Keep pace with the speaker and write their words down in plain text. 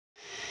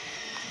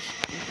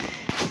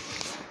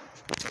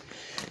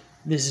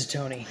This is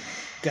Tony.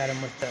 Got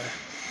him with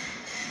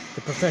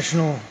the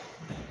professional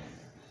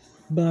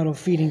bottle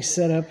feeding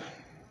setup,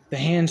 the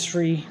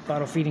hands-free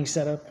bottle feeding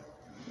setup.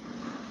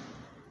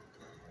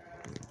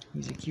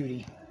 He's a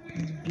cutie.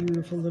 He's a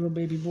beautiful little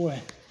baby boy.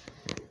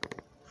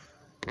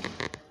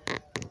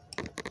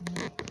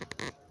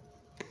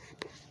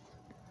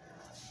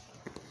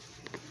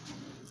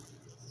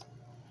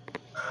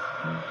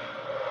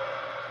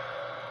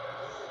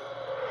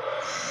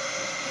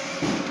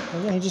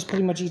 Oh yeah, he just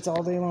pretty much eats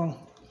all day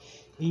long.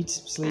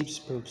 Eats, sleeps,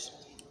 poops.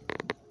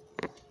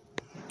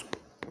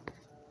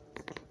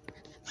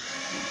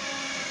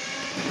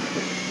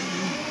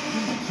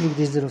 Look at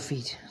his little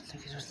feet.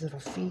 Look at those little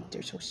feet.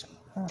 They're so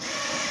small.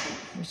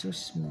 They're so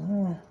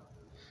small.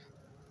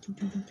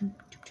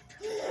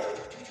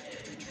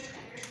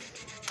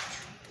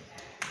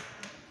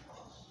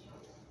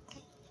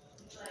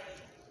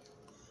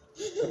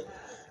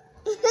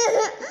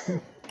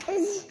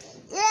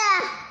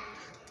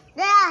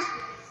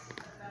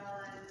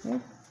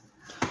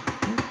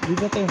 Leave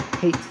that there.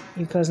 Hey,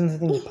 your cousin's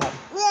thing is pop.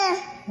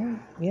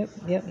 Yep.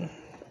 Yeah.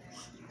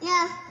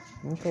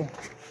 Okay.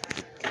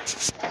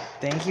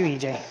 Thank you,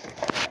 EJ.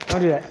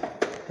 Don't do that.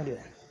 Don't do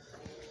that.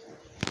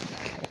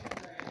 Okay.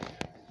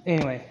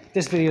 Anyway,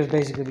 this video is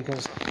basically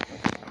because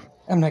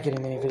I'm not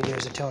getting many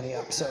videos of Tony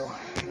up, so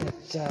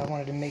I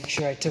wanted to make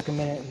sure I took a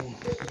minute and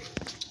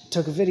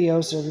took a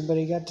video so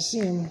everybody got to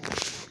see him.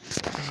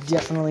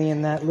 Definitely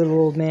in that little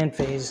old man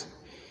phase.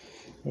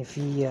 If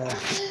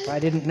I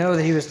didn't know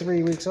that he was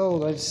 3 weeks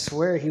old, I'd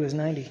swear he was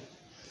 90.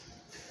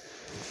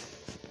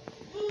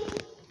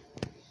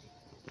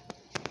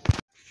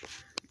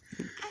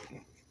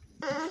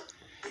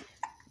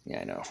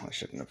 Yeah, I know. I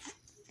shouldn't have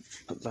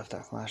left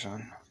that flash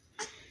on.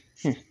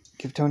 Here,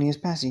 give Tony his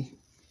passy.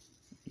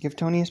 Give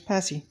Tony his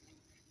passy.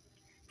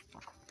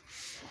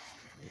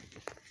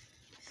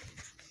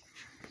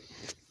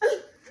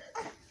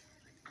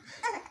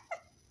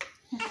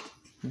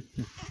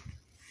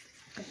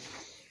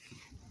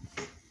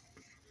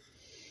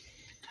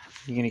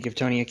 You gonna give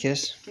Tony a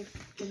kiss? Give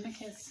him a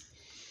kiss.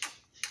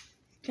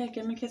 Okay,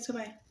 give him a kiss.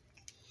 Goodbye.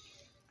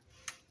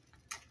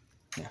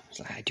 Yeah, it's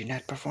like, I do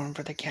not perform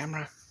for the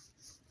camera.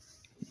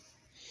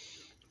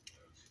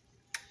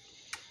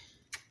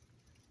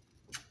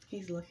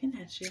 He's looking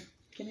at you.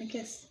 Give him a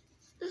kiss.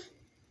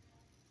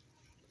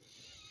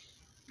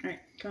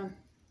 Alright, come on.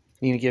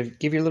 You gonna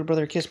give your little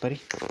brother a kiss,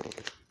 buddy?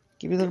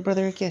 Give your little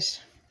brother a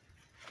kiss.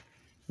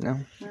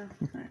 No? No?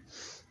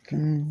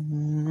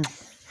 Alright.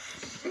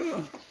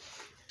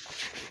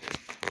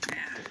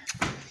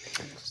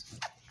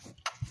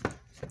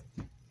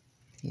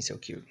 He's so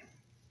cute.